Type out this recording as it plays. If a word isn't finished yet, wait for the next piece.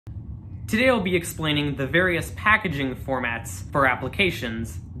Today I'll be explaining the various packaging formats for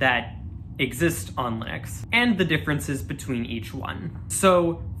applications that exist on Linux, and the differences between each one.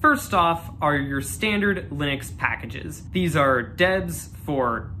 So first off are your standard Linux packages. These are debs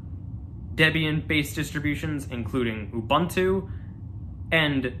for Debian-based distributions, including Ubuntu,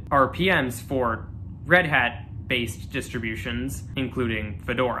 and RPMs for Red Hat-based distributions, including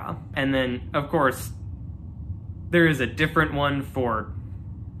Fedora. And then, of course, there is a different one for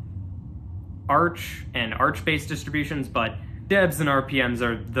Arch and Arch-based distributions, but debs and RPMs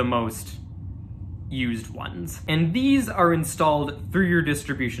are the most used ones. And these are installed through your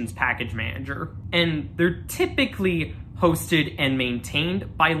distribution's package manager. And they're typically hosted and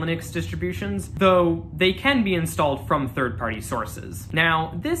maintained by Linux distributions, though they can be installed from third-party sources.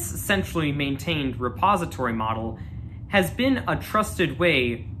 Now, this centrally maintained repository model has been a trusted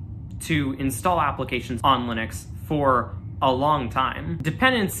way to install applications on Linux for a long time.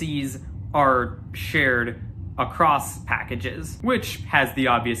 Dependencies are shared across packages, which has the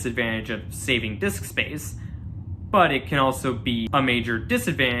obvious advantage of saving disk space, but it can also be a major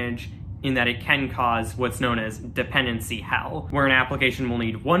disadvantage in that it can cause what's known as dependency hell, where an application will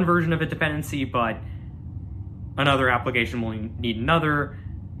need one version of a dependency, but another application will need another,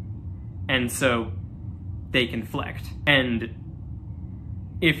 and so they conflict. And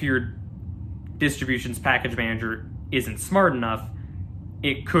if your distribution's package manager isn't smart enough,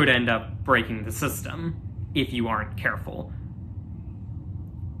 it could end up breaking the system if you aren't careful.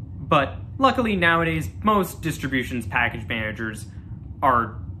 But luckily nowadays, most distributions package managers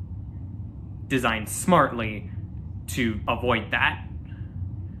are designed smartly to avoid that.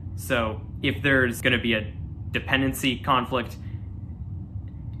 So if there's going to be a dependency conflict,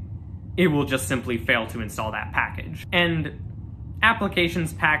 it will just simply fail to install that package. And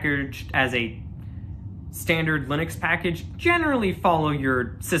applications packaged as a standard Linux package generally follow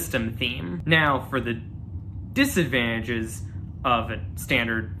your system theme. Now, for the disadvantages of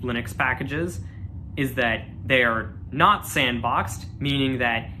standard Linux packages is that they are not sandboxed, meaning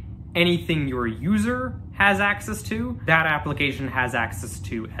that anything your user has access to, that application has access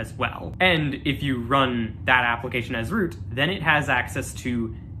to as well. And if you run that application as root, then it has access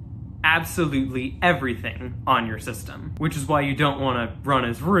to absolutely everything on your system, which is why you don't want to run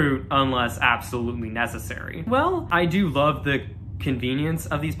as root unless absolutely necessary. Well, I do love the convenience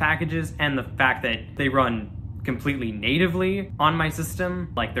of these packages and the fact that they run completely natively on my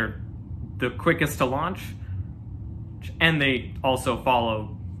system, like they're the quickest to launch, and they also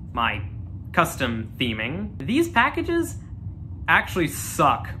follow my custom theming. These packages actually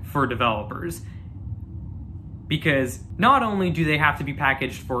suck for developers, because not only do they have to be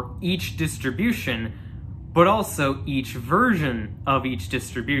packaged for each distribution, but also each version of each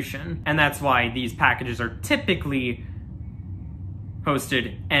distribution. And that's why these packages are typically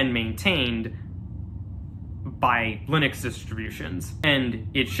hosted and maintained by Linux distributions. And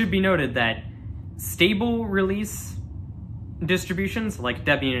it should be noted that stable release distributions like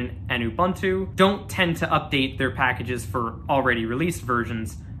Debian and Ubuntu don't tend to update their packages for already released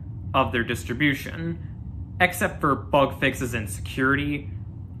versions of their distribution, except for bug fixes and security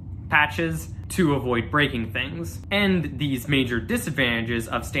patches to avoid breaking things. And these major disadvantages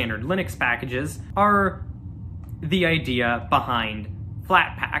of standard Linux packages are the idea behind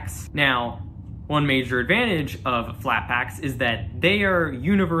Flatpaks. Now, one major advantage of Flatpaks is that they are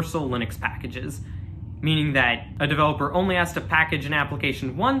universal Linux packages, meaning that a developer only has to package an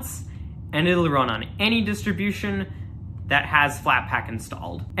application once, and it'll run on any distribution that has Flatpak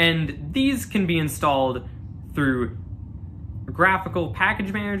installed. And these can be installed through graphical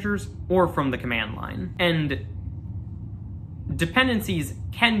package managers or from the command line. And dependencies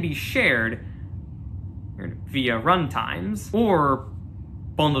can be shared via runtimes or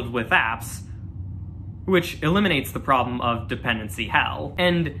bundled with apps, which eliminates the problem of dependency hell.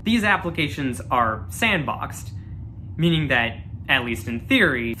 And these applications are sandboxed, meaning that, at least in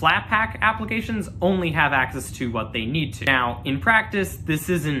theory, Flatpak applications only have access to what they need to. Now, in practice, this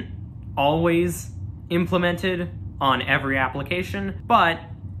isn't always implemented on every application, but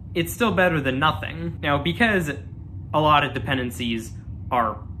it's still better than nothing. Now, because a lot of dependencies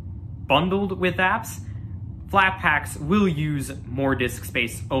are bundled with apps, Flatpaks will use more disk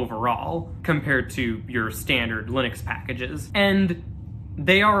space overall compared to your standard Linux packages. And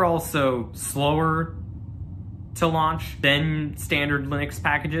they are also slower to launch than standard Linux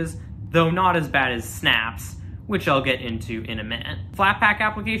packages, though not as bad as snaps, which I'll get into in a minute. Flatpak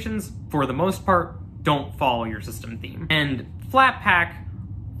applications, for the most part, don't follow your system theme. And Flatpak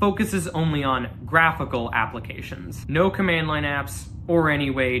focuses only on graphical applications, no command line apps, or any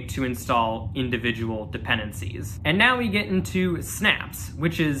way to install individual dependencies. And now we get into snaps,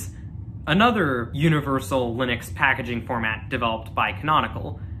 which is another universal Linux packaging format developed by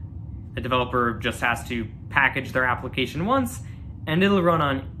Canonical. The developer just has to package their application once, and it'll run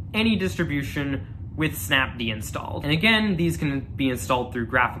on any distribution with snapd installed. And again, these can be installed through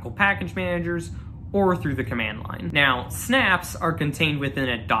graphical package managers or through the command line. Now, snaps are contained within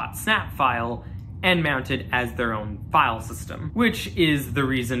a .snap file and mounted as their own file system, which is the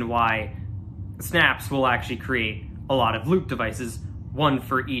reason why snaps will actually create a lot of loop devices, one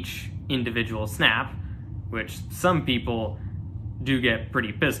for each individual snap, which some people do get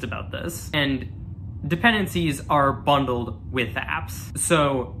pretty pissed about this. And dependencies are bundled with apps,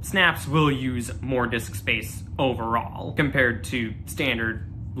 so snaps will use more disk space overall compared to standard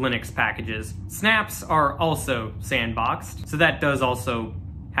Linux packages. Snaps are also sandboxed, so that does also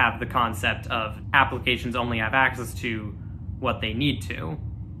have the concept of applications only have access to what they need to,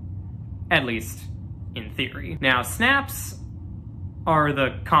 at least in theory. Now, snaps are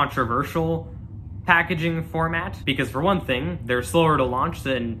the controversial packaging format because, for one thing, they're slower to launch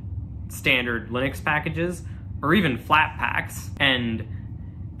than standard Linux packages or even Flatpaks, and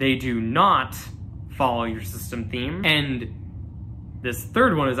they do not follow your system theme. And this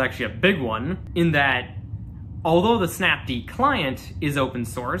third one is actually a big one in that although the snapd client is open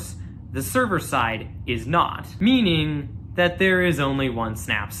source, the server side is not, meaning that there is only one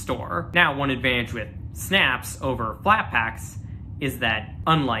snap store. Now, one advantage with snaps over Flatpaks is that,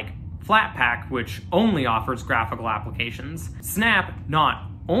 unlike Flatpak, which only offers graphical applications, Snap not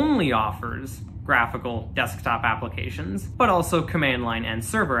only offers graphical desktop applications, but also command line and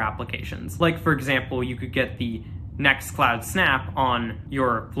server applications. Like, for example, you could get the Nextcloud Snap on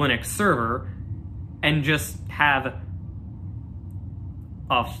your Linux server and just have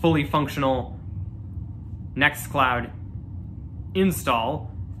a fully functional Nextcloud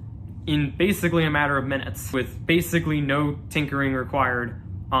install in basically a matter of minutes, with basically no tinkering required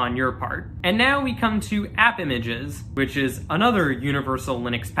on your part. And now we come to app images, which is another universal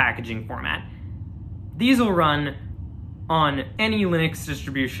Linux packaging format. These will run on any Linux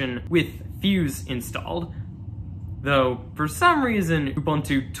distribution with Fuse installed, though for some reason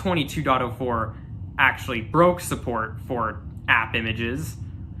Ubuntu 22.04 actually broke support for app images.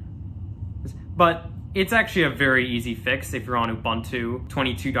 But it's actually a very easy fix if you're on Ubuntu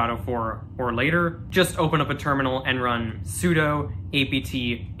 22.04 or later. Just open up a terminal and run sudo apt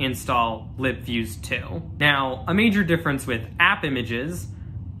install libfuse2. Now, a major difference with app images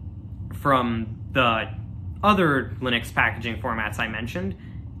from the other Linux packaging formats I mentioned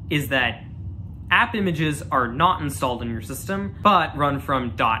is that app images are not installed in your system, but run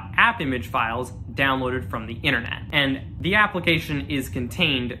from .appimage files downloaded from the internet. And the application is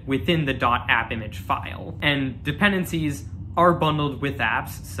contained within the .appimage file. And dependencies are bundled with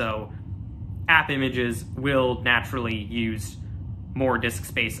apps, so app images will naturally use more disk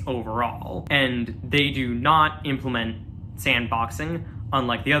space overall. And they do not implement sandboxing,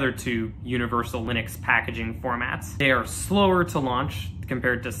 unlike the other two universal Linux packaging formats. They are slower to launch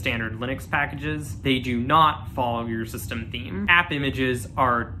compared to standard Linux packages. They do not follow your system theme. App images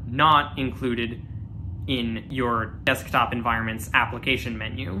are not included in your desktop environment's application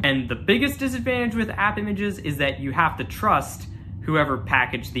menu. And the biggest disadvantage with app images is that you have to trust whoever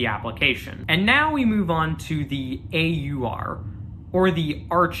packaged the application. And now we move on to the AUR, or the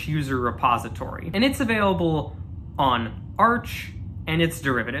Arch User Repository. And it's available on Arch and its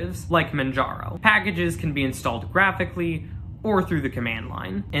derivatives, like Manjaro. Packages can be installed graphically or through the command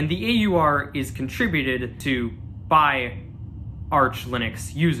line. And the AUR is contributed to by Arch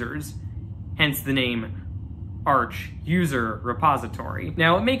Linux users, hence the name Arch User Repository.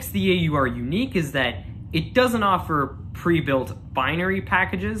 Now, what makes the AUR unique is that it doesn't offer pre-built binary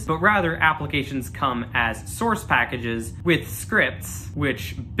packages, but rather applications come as source packages with scripts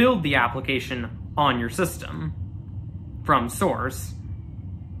which build the application on your system from source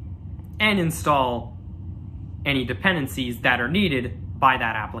and install any dependencies that are needed by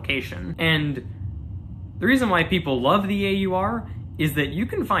that application. And the reason why people love the AUR is that you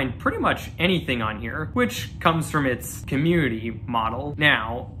can find pretty much anything on here, which comes from its community model.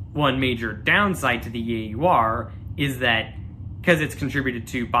 Now, one major downside to the AUR is that because it's contributed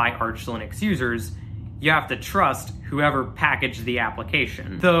to by Arch Linux users, you have to trust whoever packaged the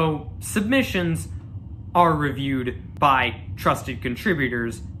application. Though submissions are reviewed by trusted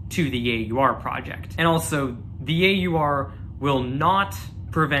contributors to the AUR project. And also, the AUR will not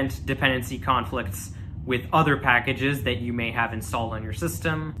prevent dependency conflicts with other packages that you may have installed on your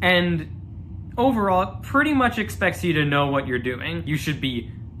system. And overall, it pretty much expects you to know what you're doing. You should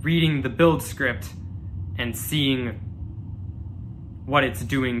be reading the build script and seeing what it's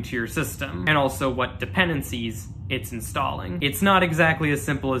doing to your system, and also what dependencies it's installing. It's not exactly as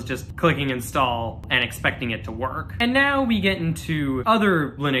simple as just clicking install and expecting it to work. And now we get into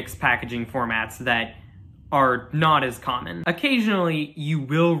other Linux packaging formats that are not as common. Occasionally, you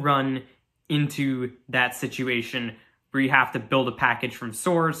will run into that situation where you have to build a package from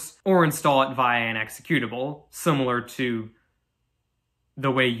source or install it via an executable, similar to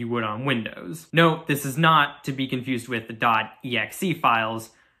the way you would on Windows. Note, this is not to be confused with the .exe files,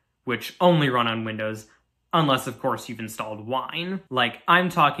 which only run on Windows, unless of course you've installed Wine. Like, I'm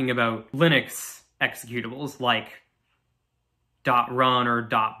talking about Linux executables like .run or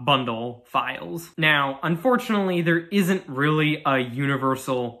 .bundle files. Now, unfortunately, there isn't really a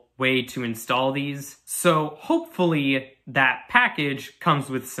universal way to install these, so hopefully that package comes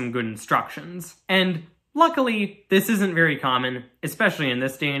with some good instructions. And luckily, this isn't very common, especially in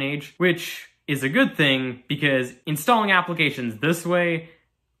this day and age, which is a good thing because installing applications this way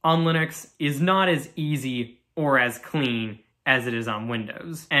on Linux is not as easy or as clean as it is on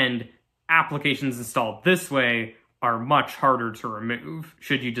Windows. And applications installed this way are much harder to remove,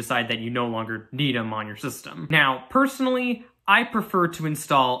 should you decide that you no longer need them on your system. Now, personally, I prefer to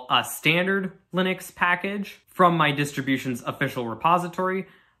install a standard Linux package from my distribution's official repository,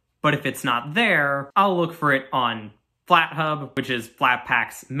 but if it's not there, I'll look for it on FlatHub, which is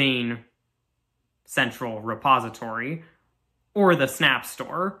Flatpak's main central repository, or the Snap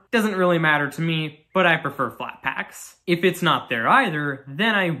Store. Doesn't really matter to me, but I prefer Flatpak's. If it's not there either,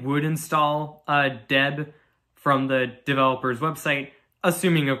 then I would install a deb from the developer's website,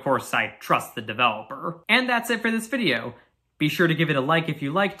 assuming of course I trust the developer. And that's it for this video. Be sure to give it a like if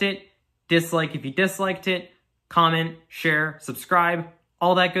you liked it, dislike if you disliked it, comment, share, subscribe,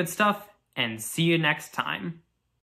 all that good stuff, and see you next time.